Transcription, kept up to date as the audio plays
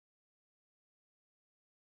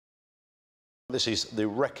This is the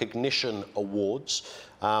Recognition Awards.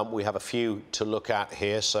 We have a few to look at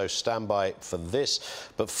here, so stand by for this.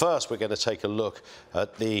 But first, we're going to take a look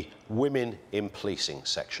at the Women in Policing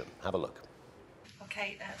section. Have a look.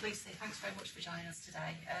 Okay, Lucy, thanks very much for joining us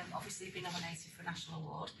today. Obviously, you've been nominated for a national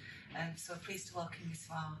award, so we're pleased to welcome you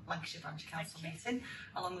to our Lancashire Branch Council meeting,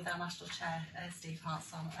 along with our National Chair, Steve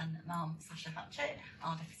Hartson, and Ma'am Sasha Hatchett,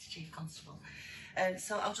 our Deputy Chief Constable.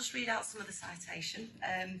 So I'll just read out some of the citation.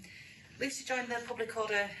 Lucy joined the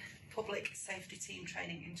Public Safety Team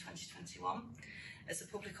Training in 2021 as a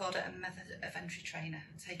public order and method of entry trainer,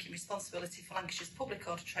 taking responsibility for Lancashire's public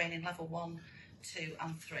order training level 1, 2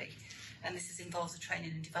 and 3. And this involves the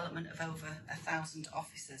training and development of over 1,000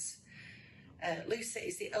 officers. Lucy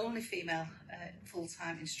is the only female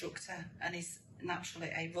full-time instructor and is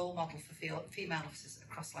naturally a role model for female officers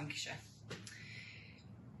across Lancashire.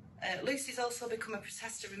 Lucy's also become a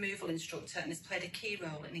protester removal instructor and has played a key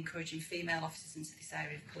role in encouraging female officers into this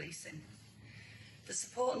area of policing. The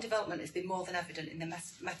support and development has been more than evident in the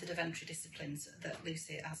method of entry disciplines that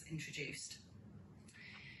Lucy has introduced.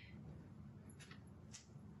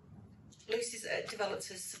 Lucy's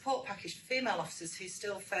developed a support package for female officers who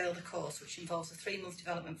still fail the course, which involves a 3-month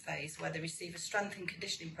development phase where they receive a strength and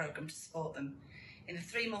conditioning programme to support them. In the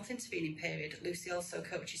 3-month intervening period, Lucy also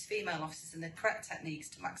coaches female officers in the correct techniques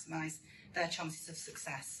to maximise their chances of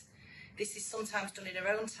success. This is sometimes done in her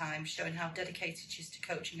own time, showing how dedicated she is to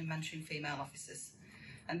coaching and mentoring female officers.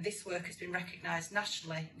 And this work has been recognised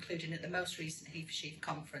nationally, including at the most recent PFEW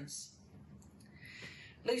Conference.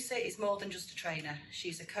 Lucy is more than just a trainer.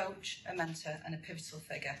 She's a coach, a mentor and a pivotal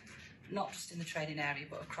figure, not just in the training area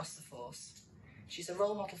but across the force. She's a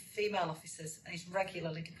role model for female officers and is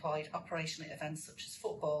regularly deployed operationally at events such as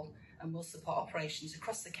football and will support operations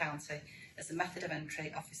across the county as a method of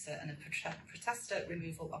entry officer and a protester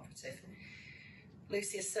removal operative.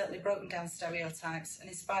 Lucy has certainly broken down stereotypes and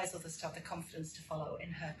inspires others to have the confidence to follow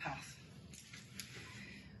in her path.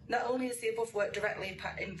 Not only has the above work directly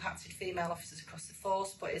impacted female officers across the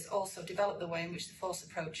force, but it has also developed the way in which the force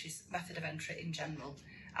approaches method of entry in general.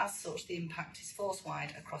 As such, the impact is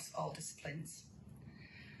force-wide across all disciplines.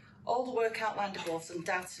 All the work outlined above has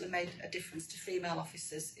undoubtedly made a difference to female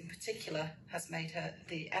officers. In particular, has made her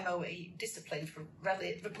the MOE discipline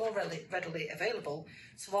more readily available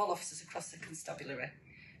to all officers across the constabulary.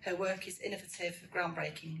 Her work is innovative,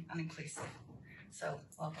 groundbreaking and inclusive. So,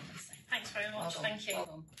 well done, Lucy. Thanks very much. Well Thank you. Well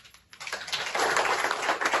done.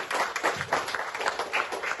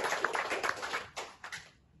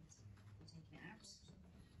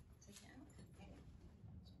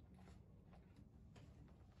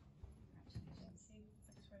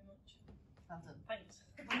 Well done. Thanks.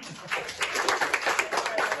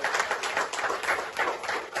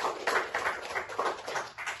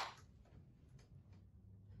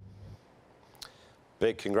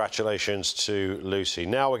 Big congratulations to Lucy.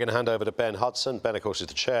 Now we're going to hand over to Ben Hudson. Ben, of course, is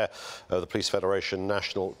the chair of the Police Federation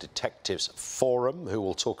National Detectives Forum, who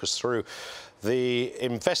will talk us through the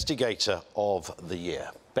Investigator of the Year.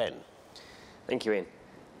 Ben. Thank you, Ian.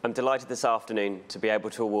 I'm delighted this afternoon to be able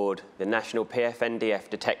to award the National PFNDF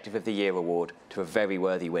Detective of the Year Award to a very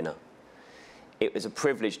worthy winner. It was a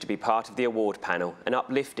privilege to be part of the award panel and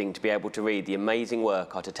uplifting to be able to read the amazing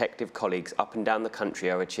work our detective colleagues up and down the country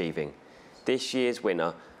are achieving. This year's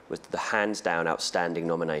winner was the hands-down outstanding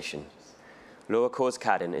nomination. Laura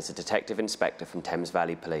Cors-Cadden is a detective inspector from Thames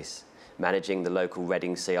Valley Police, managing the local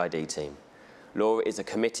Reading CID team. Laura is a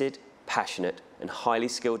committed, passionate and highly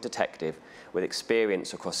skilled detective with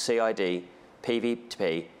experience across CID,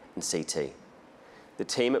 PVP and CT. The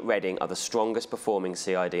team at Reading are the strongest performing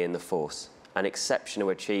CID in the force, an exceptional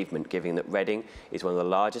achievement given that Reading is one of the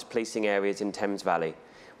largest policing areas in Thames Valley,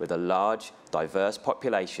 with a large, diverse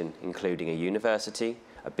population, including a university,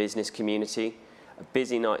 a business community, a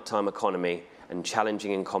busy nighttime economy, and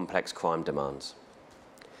challenging and complex crime demands.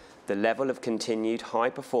 The level of continued high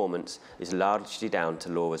performance is largely down to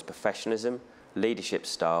Laura's professionalism, leadership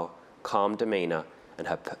style, calm demeanour, and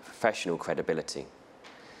her professional credibility.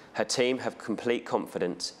 Her team have complete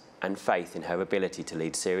confidence and faith in her ability to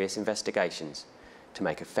lead serious investigations, to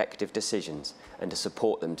make effective decisions and to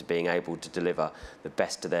support them to being able to deliver the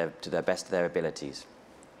best to the best of their abilities.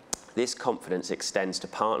 This confidence extends to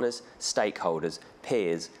partners, stakeholders,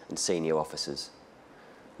 peers and senior officers.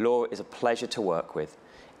 Laura is a pleasure to work with,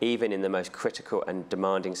 even in the most critical and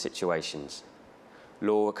demanding situations.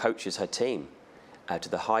 Laura coaches her team to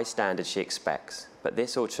the high standards she expects, but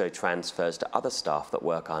this also transfers to other staff that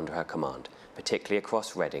work under her command, particularly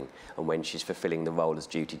across Reading and when she's fulfilling the role as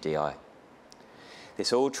duty DI.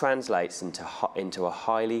 This all translates into a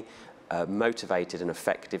highly motivated and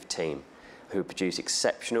effective team, who produce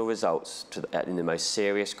exceptional results in the most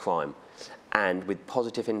serious crime and with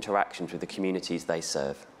positive interactions with the communities they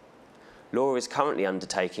serve. Laura is currently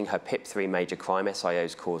undertaking her PIP3 Major Crime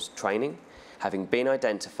SIO's course training, having been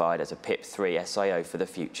identified as a PIP3 SIO for the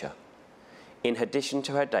future. In addition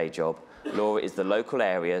to her day job, Laura is the local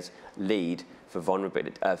area's lead for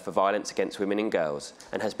violence against women and girls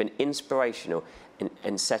and has been inspirational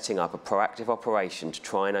in setting up a proactive operation to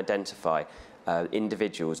try and identify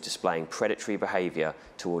individuals displaying predatory behaviour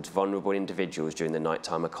towards vulnerable individuals during the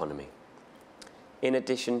nighttime economy. In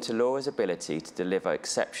addition to Laura's ability to deliver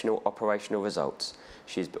exceptional operational results,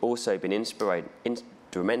 she has also been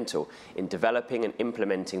instrumental in developing and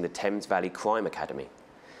implementing the Thames Valley Crime Academy.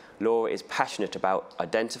 Laura is passionate about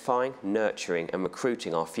identifying, nurturing and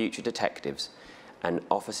recruiting our future detectives and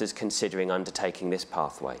officers considering undertaking this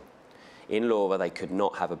pathway. In Laura, they could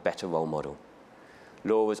not have a better role model.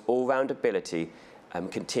 Laura's all-round ability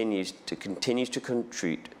continues to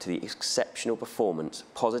contribute to the exceptional performance,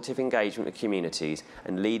 positive engagement with communities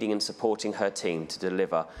and leading and supporting her team to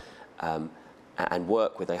deliver and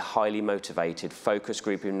work with a highly motivated focus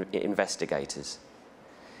group of investigators.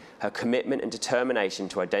 Her commitment and determination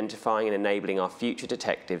to identifying and enabling our future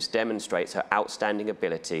detectives demonstrates her outstanding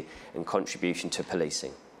ability and contribution to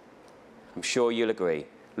policing. I'm sure you'll agree,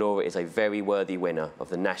 Laura is a very worthy winner of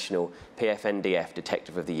the National PFNDF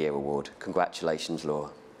Detective of the Year Award. Congratulations,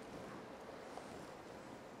 Laura.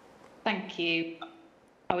 Thank you.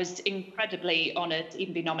 I was incredibly honoured to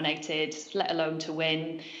even be nominated, let alone to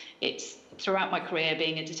win. It's throughout my career,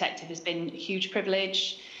 being a detective has been a huge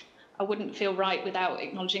privilege. I wouldn't feel right without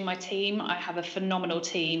acknowledging my team. I have a phenomenal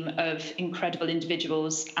team of incredible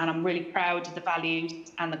individuals, and I'm really proud of the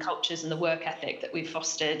values and the cultures and the work ethic that we've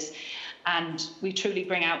fostered. And we truly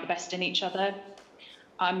bring out the best in each other.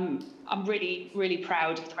 I'm really, really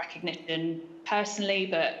proud of the recognition personally,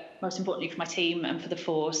 but most importantly for my team and for the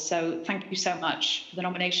force. So thank you so much for the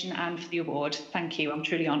nomination and for the award. Thank you, I'm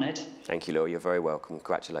truly honoured. Thank you, Laura, you're very welcome.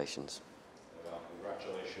 Congratulations.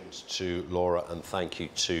 Congratulations to Laura and thank you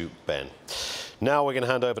to Ben. Now we're going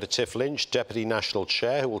to hand over to Tiff Lynch, Deputy National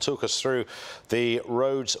Chair, who will talk us through the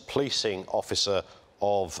Roads Policing Officer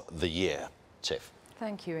of the Year. Tiff.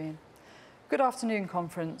 Thank you, Ian. Good afternoon,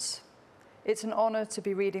 Conference. It's an honour to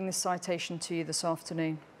be reading this citation to you this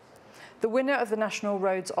afternoon. The winner of the National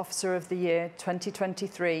Roads Officer of the Year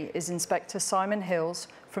 2023 is Inspector Simon Hills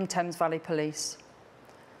from Thames Valley Police.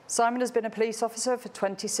 Simon has been a police officer for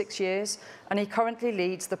 26 years and he currently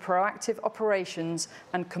leads the Proactive Operations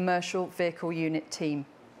and Commercial Vehicle Unit team.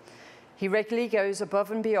 He regularly goes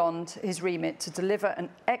above and beyond his remit to deliver an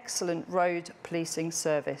excellent road policing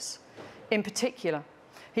service. In particular,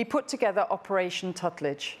 he put together Operation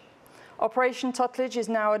Tutledge. Operation Tutledge is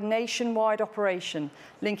now a nationwide operation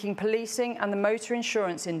linking policing and the motor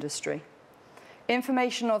insurance industry.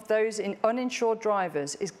 Information of those uninsured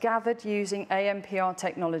drivers is gathered using ANPR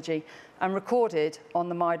technology and recorded on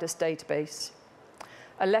the Midas database.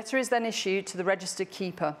 A letter is then issued to the registered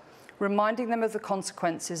keeper, reminding them of the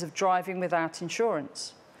consequences of driving without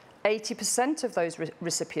insurance. 80% of those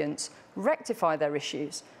recipients rectify their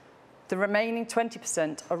issues. The remaining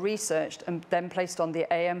 20% are researched and then placed on the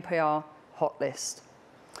ANPR hot list.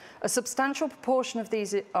 A substantial proportion of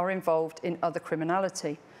these are involved in other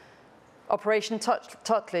criminality. Operation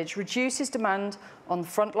Tutledge reduces demand on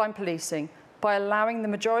frontline policing by allowing the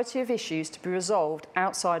majority of issues to be resolved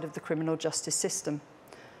outside of the criminal justice system.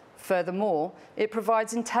 Furthermore, it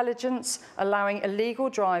provides intelligence allowing illegal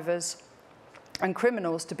drivers and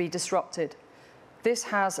criminals to be disrupted. This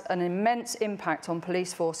has an immense impact on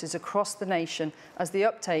police forces across the nation as the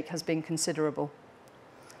uptake has been considerable.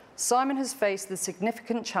 Simon has faced the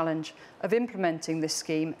significant challenge of implementing this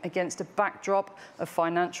scheme against a backdrop of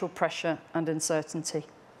financial pressure and uncertainty.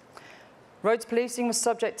 Roads policing was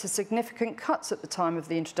subject to significant cuts at the time of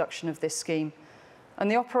the introduction of this scheme,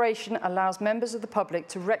 and the operation allows members of the public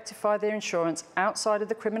to rectify their insurance outside of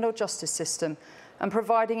the criminal justice system and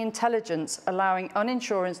providing intelligence allowing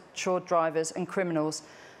uninsured drivers and criminals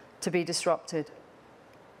to be disrupted.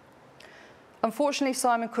 Unfortunately,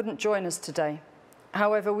 Simon couldn't join us today.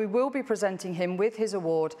 However, we will be presenting him with his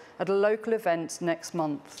award at a local event next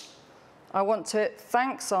month. I want to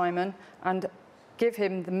thank Simon and give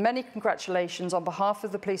him the many congratulations on behalf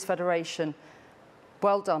of the Police Federation.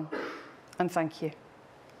 Well done, and thank you.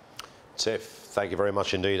 Tiff, thank you very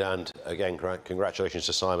much indeed, and again, congratulations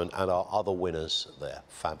to Simon and our other winners there.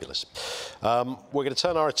 Fabulous. We're going to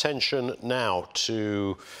turn our attention now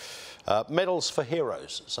to Medals for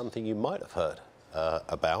Heroes, something you might have heard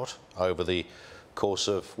about over the course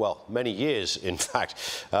of, well, many years, in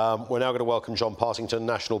fact. We're now going to welcome John Partington,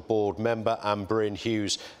 National Board Member, and Bryn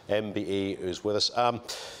Hughes, MBE, who's with us.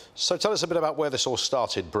 So tell us a bit about where this all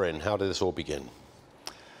started, Bryn. How did this all begin?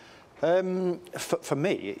 For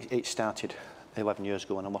me, it started 11 years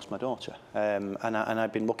ago when I lost my daughter. And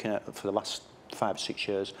I've been looking at, for the last 5 or 6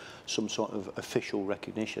 years, some sort of official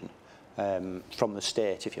recognition from the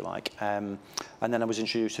state, if you like. And then I was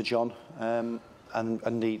introduced to John and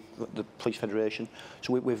the Police Federation.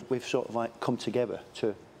 So we've sort of like come together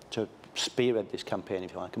to spearhead this campaign,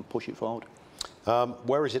 if you like, and push it forward.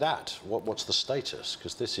 Where is it at? What's the status?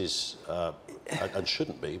 Because this is, and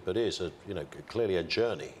shouldn't be, but is clearly a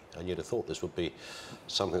journey. And you'd have thought this would be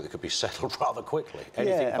something that could be settled rather quickly.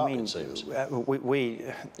 Anything but, it seems.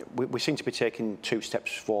 We seem to be taking 2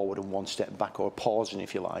 steps forward and 1 step back, or pausing,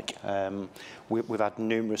 if you like. We've had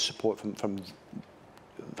numerous support from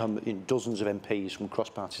dozens of MPs, from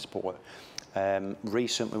cross-party support.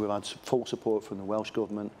 Recently, we've had full support from the Welsh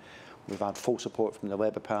Government. We've had full support from the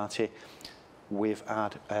Labour Party. We've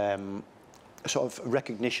had sort of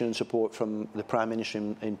recognition and support from the Prime Minister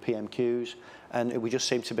in PMQs, and we just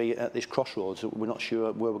seem to be at this crossroads that we're not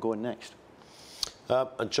sure where we're going next.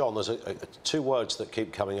 And John, there's 2 words that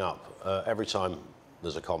keep coming up every time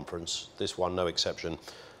there's a conference, this one no exception,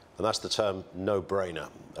 and that's the term no-brainer.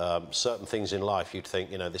 Certain things in life you'd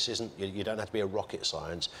think, this isn't, you don't have to be a rocket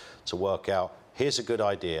science to work out, here's a good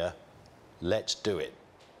idea, let's do it.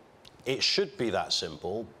 It should be that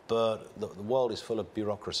simple, but the world is full of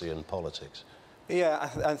bureaucracy and politics. Yeah,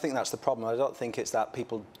 I think that's the problem. I don't think it's that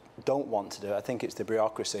people don't want to do it. I think it's the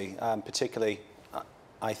bureaucracy, particularly,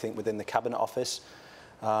 I think, within the Cabinet Office.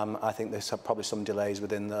 I think there's probably some delays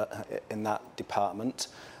in that department.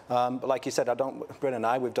 But like you said, Bryn and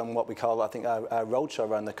I, we've done what we call, I think, our roadshow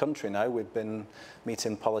around the country now. We've been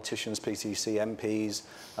meeting politicians, PTC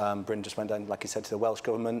MPs. Bryn just went down, like you said, to the Welsh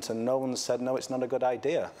Government, and no one said, no, it's not a good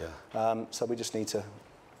idea. Yeah. So we just need to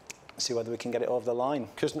see whether we can get it over the line.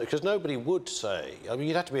 Because nobody would say, I mean,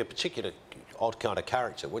 you'd have to be a particular odd kind of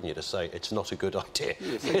character, wouldn't you, to say it's not a good idea?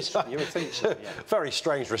 You would think so, yeah. Very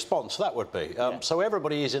strange response, that would be. So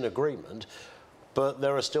everybody is in agreement, but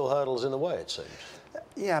there are still hurdles in the way, it seems.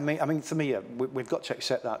 Yeah, I mean, for me, we've got to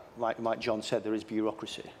accept that, like John said, there is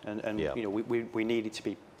bureaucracy, and yeah. We need it to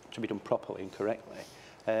be done properly and correctly.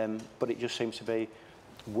 But it just seems to be,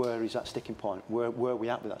 where is that sticking point? Where are we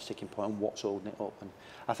at with that sticking point, and what's holding it up? And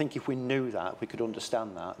I think if we knew that, we could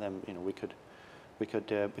understand that, then we could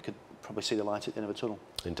probably see the light at the end of a tunnel.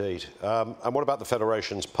 Indeed. And what about the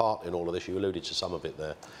Federation's part in all of this? You alluded to some of it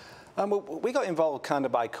there. Well, we got involved kind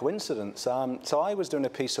of by coincidence. So I was doing a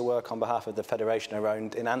piece of work on behalf of the Federation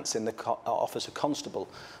around enhancing the Office of Constable,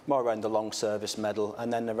 more around the Long Service Medal,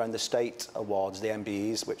 and then around the state awards, the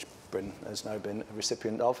MBEs, which Bryn has now been a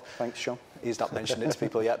recipient of. Thanks, Sean. He's not mentioned it to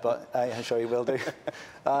people yet, but I'm sure he will do.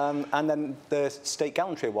 And then the State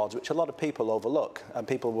Gallantry Awards, which a lot of people overlook, and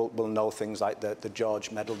people will know things like the George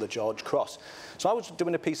Medal, the George Cross. So I was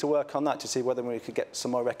doing a piece of work on that to see whether we could get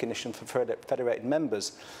some more recognition for federated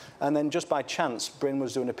members. And then just by chance, Bryn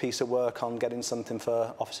was doing a piece of work on getting something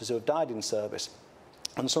for officers who have died in service.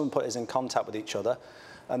 And someone put us in contact with each other,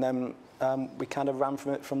 and then we kind of ran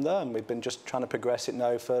from there, and we've been just trying to progress it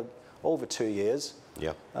now for over 2 years.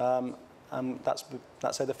 Yeah. And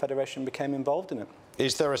that's how the Federation became involved in it.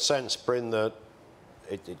 Is there a sense, Bryn, that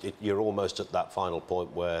you're almost at that final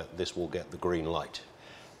point where this will get the green light?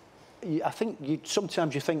 I think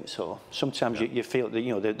sometimes you think so. Sometimes you feel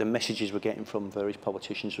that the messages we're getting from various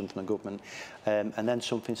politicians and from the government, and then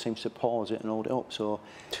something seems to pause it and hold it up. So,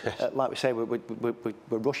 like we say, we're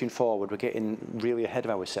rushing forward. We're getting really ahead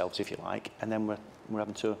of ourselves, if you like, and then we're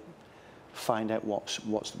having to find out what's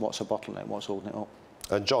a bottleneck, what's holding it up.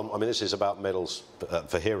 And John, I mean, this is about medals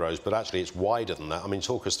for heroes, but actually it's wider than that. I mean,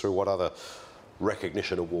 talk us through what other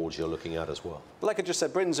recognition awards you're looking at as well. Like I just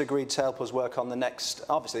said, Bryn's agreed to help us work on the next.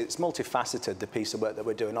 Obviously, it's multifaceted, the piece of work that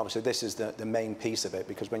we're doing. Obviously, this is the main piece of it,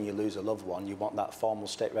 because when you lose a loved one, you want that formal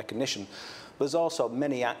state recognition. But there's also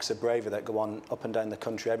many acts of bravery that go on up and down the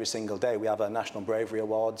country every single day. We have our National Bravery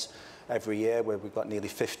Awards every year, where we've got nearly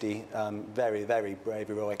 50 very, very brave,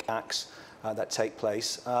 heroic acts that take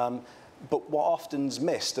place. But what often's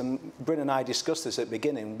missed, and Bryn and I discussed this at the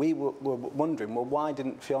beginning, we were wondering, well, why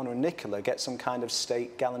didn't Fiona and Nicola get some kind of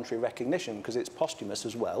state gallantry recognition? Because it's posthumous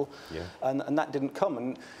as well. Yeah. And that didn't come.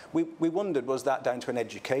 And we wondered, was that down to an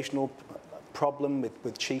educational problem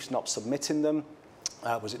with chiefs not submitting them?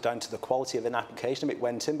 Was it down to the quality of an application if it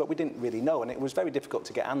went in? But we didn't really know, and it was very difficult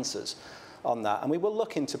to get answers on that. And we were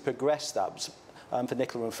looking to progress that for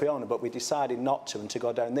Nicola and Fiona, but we decided not to, and to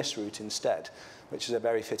go down this route instead, which is a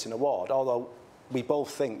very fitting award. Although we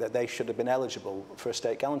both think that they should have been eligible for a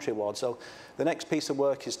state gallantry award. So the next piece of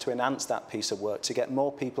work is to enhance that piece of work, to get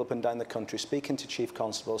more people up and down the country speaking to chief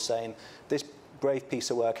constables saying, this brave piece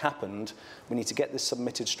of work happened, we need to get this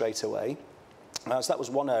submitted straight away. So that was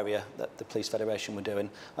one area that the Police Federation were doing,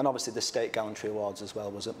 and obviously the State Gallantry Awards as well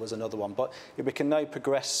was another one. But if we can now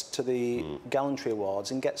progress to the Gallantry Awards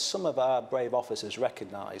and get some of our brave officers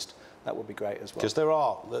recognised, that would be great as well.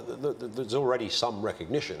 Because there's already some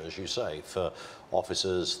recognition, as you say, for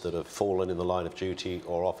officers that have fallen in the line of duty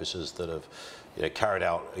or officers that have carried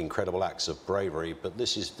out incredible acts of bravery. But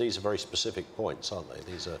these are very specific points, aren't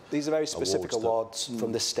they? These are very specific awards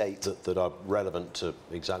from the state that are relevant to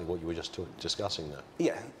exactly what you were just discussing there.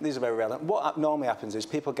 Yeah, these are very relevant. What normally happens is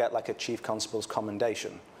people get like a chief constable's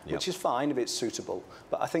commendation, which is fine if it's suitable.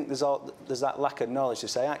 But I think there's that lack of knowledge to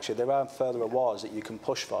say, actually, there are further awards that you can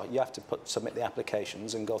push for. You have to submit the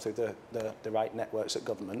applications and go through the right networks at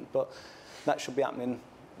government. But that should be happening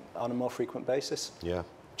on a more frequent basis. Yeah.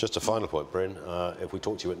 Just a final point, Bryn. If we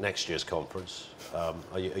talk to you at next year's conference,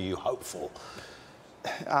 are you hopeful?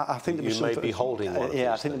 I think you may be holding one.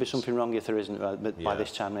 I think there'll be something wrong if there isn't by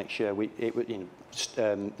this time next year.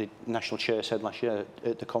 The national chair said last year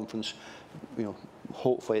at the conference,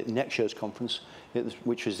 hopefully at next year's conference,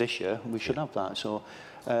 which was this year, we should have that. So,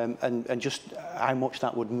 and just how much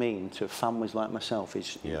that would mean to families like myself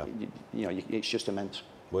is, it's just immense.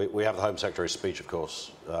 We have the Home Secretary's speech, of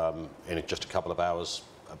course, in just a couple of hours.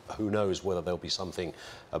 Who knows whether there'll be something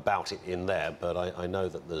about it in there, but I know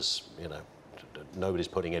that there's, nobody's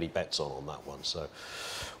putting any bets on that one, so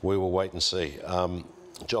we will wait and see.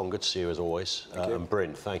 John, good to see you as always. And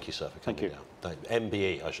Bryn, thank you, sir, for coming down.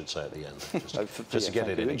 MBE, I should say at the end, just to get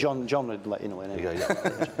it in. John would let you know anyway.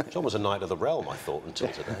 John was a knight of the realm, I thought, until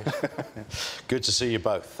today. Good to see you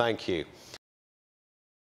both. Thank you.